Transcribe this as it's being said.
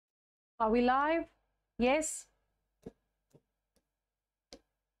Are we live? Yes.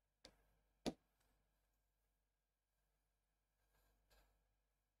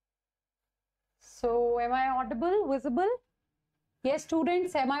 So, am I audible, visible? Yes,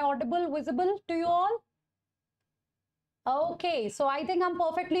 students, am I audible, visible to you all? Okay, so I think I'm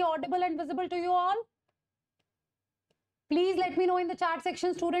perfectly audible and visible to you all. Please let me know in the chat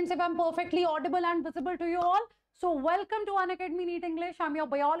section, students, if I'm perfectly audible and visible to you all. So welcome to Unacademy NEET English. I'm your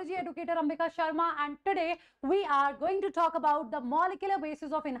biology educator Ambika Sharma, and today we are going to talk about the molecular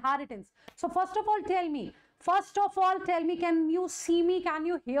basis of inheritance. So first of all, tell me, can you see me? Can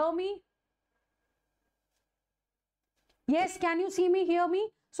you hear me? Yes, can you see me, hear me?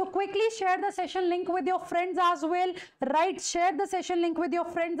 So quickly share the session link with your friends as well, right? Share the session link with your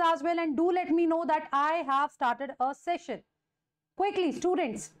friends as well, and do let me know that I have started a session. Quickly,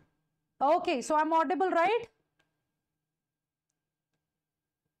 students. Okay, so I'm audible, right?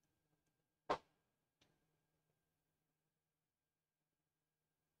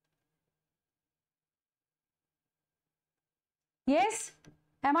 Yes?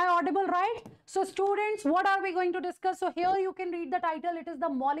 Am I audible, right? So students, what are we going to discuss? So here you can read the title. It is the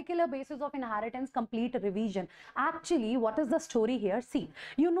molecular basis of inheritance complete revision. Actually, what is the story here? See,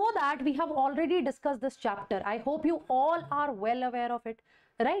 you know that we have already discussed this chapter. I hope you all are well aware of it,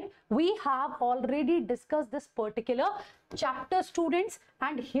 right? We have already discussed this particular chapter, students,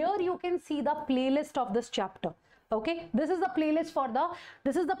 and here you can see the playlist of this chapter. Okay, this is the playlist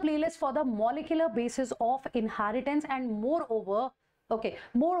for the molecular basis of inheritance, and moreover, okay,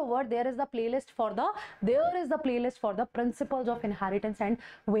 moreover, there is the playlist for the principles of inheritance and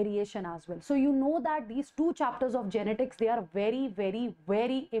variation as well. So you know that these two chapters of genetics, they are very, very,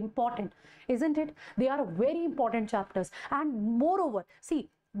 very important, isn't it? They are very important chapters. And moreover, see,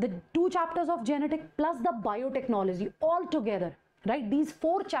 the two chapters of genetic plus the biotechnology all together, right? These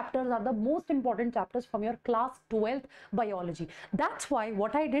four chapters are the most important chapters from your class 12th biology. That's why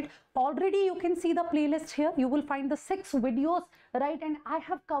what I did, already you can see the playlist here. You will find the 6 videos, right? And I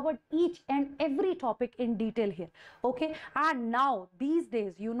have covered each and every topic in detail here. Okay, and now these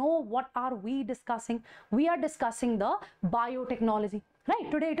days, you know, what are we discussing? We are discussing the biotechnology.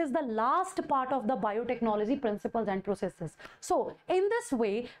 Right, today it is the last part of the biotechnology principles and processes. So in this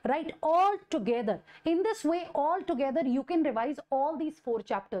way, right, all together, you can revise all these 4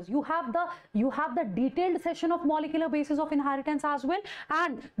 chapters. You have the detailed session of molecular basis of inheritance as well,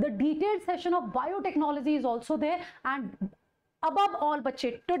 and the detailed session of biotechnology is also there. And above all,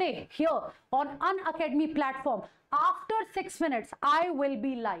 bache, today here on Unacademy platform, after 6 minutes, I will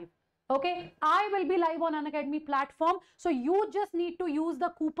be live. Okay, I will be live on Unacademy platform. So you just need to use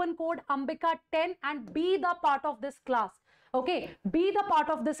the coupon code Ambika10 and be the part of this class. Okay, be the part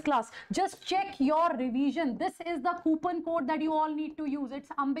of this class. Just check your revision. This is the coupon code that you all need to use. It's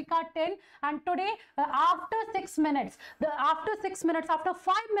Ambika10. And today, after 6 minutes, after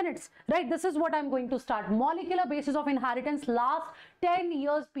 5 minutes, right, this is what I'm going to start. Molecular basis of inheritance, last 10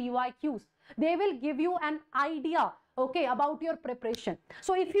 years PYQs. They will give you an idea, okay, about your preparation.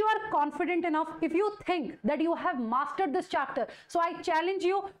 So if you are confident enough, if you think that you have mastered this chapter, so I challenge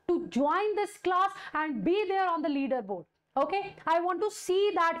you to join this class and be there on the leaderboard. Okay, I want to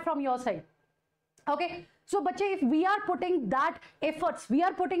see that from your side. Okay, so bache, if we are putting that efforts, we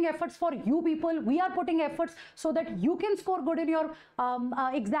are putting efforts for you people, we are putting efforts so that you can score good in your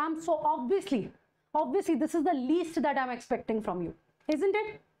exam. So obviously this is the least that I'm expecting from you, isn't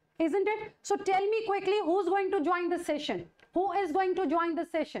it? Isn't it? So tell me quickly, who's going to join this session? Who is going to join this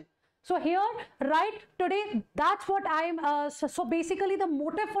session? So here, right, today, that's what I'm, so basically the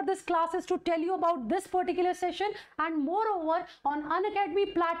motive for this class is to tell you about this particular session, and moreover, on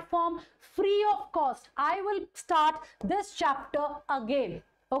Unacademy platform, free of cost, I will start this chapter again.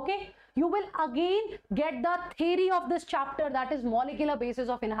 Okay, you will again get the theory of this chapter, that is molecular basis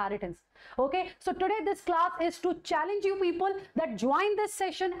of inheritance. Okay, so today this class is to challenge you people that join this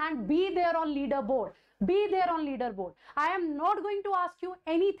session and be there on leaderboard. Be there on leaderboard. I am not going to ask you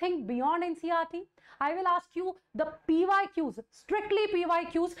anything beyond NCERT. I will ask you the PYQs, strictly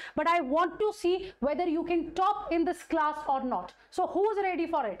PYQs, but I want to see whether you can top in this class or not. So who's ready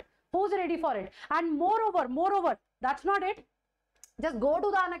for it? Who's ready for it? And moreover, that's not it. Just go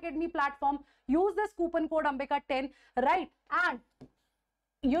to the Unacademy platform, use this coupon code Ambika10, right? And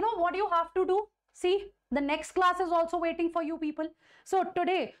you know what you have to do? See, the next class is also waiting for you people. So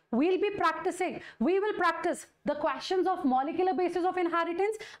today we will practice the questions of molecular basis of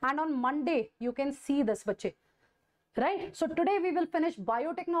inheritance, and on Monday you can see this, bache. Right? So today we will finish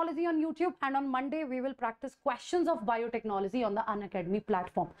biotechnology on YouTube, and on Monday we will practice questions of biotechnology on the Unacademy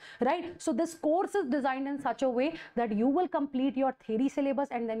platform. Right? So this course is designed in such a way that you will complete your theory syllabus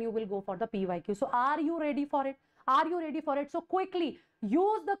and then you will go for the PYQ. So are you ready for it? Are you ready for it? So quickly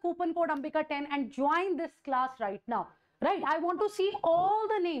use the coupon code Ambika 10 and join this class right now. Right? I want to see all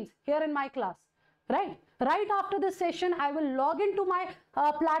the names here in my class. Right after this session, I will log into my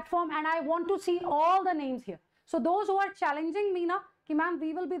platform and I want to see all the names here. So those who are challenging me now, ki ma'am,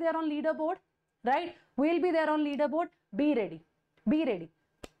 we will be there on leaderboard, right? We'll be there on leaderboard. Be ready. Be ready.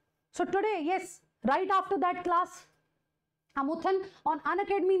 So today, yes, right after that class, Amuthan, on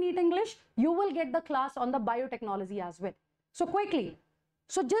Unacademy NEET English, you will get the class on the biotechnology as well. So quickly.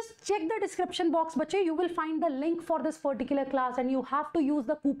 So just check the description box, bache. You will find the link for this particular class and you have to use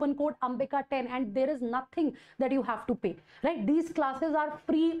the coupon code Ambika 10 and there is nothing that you have to pay, right? These classes are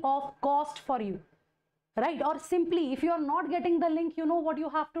free of cost for you. Right? Or simply, if you are not getting the link, you know what you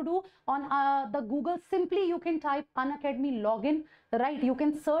have to do on the Google. Simply, you can type Unacademy login, right? You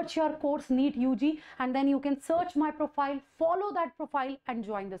can search your course NEET UG and then you can search my profile, follow that profile and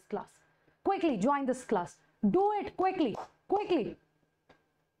join this class. Quickly join this class. Do it quickly, quickly.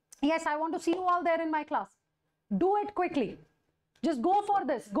 Yes, I want to see you all there in my class. Do it quickly. Just go for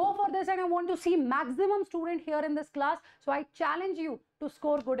this, and I want to see maximum student here in this class. So I challenge you to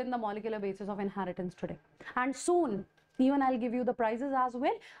score good in the molecular basis of inheritance today. And soon, even I'll give you the prizes as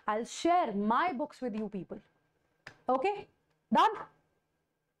well. I'll share my books with you people. Okay? Done?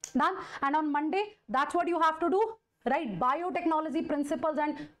 Done? And on Monday, that's what you have to do. Right? Biotechnology principles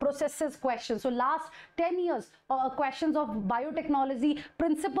and processes questions. So last 10 years, questions of biotechnology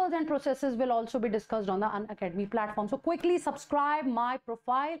principles and processes will also be discussed on the Unacademy platform. So quickly subscribe my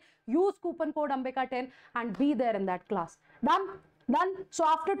profile, use coupon code Ambika 10 and be there in that class. Done? Done? So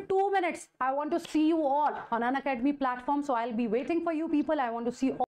after 2 minutes, I want to see you all on Unacademy platform. So I'll be waiting for you people. I want to see all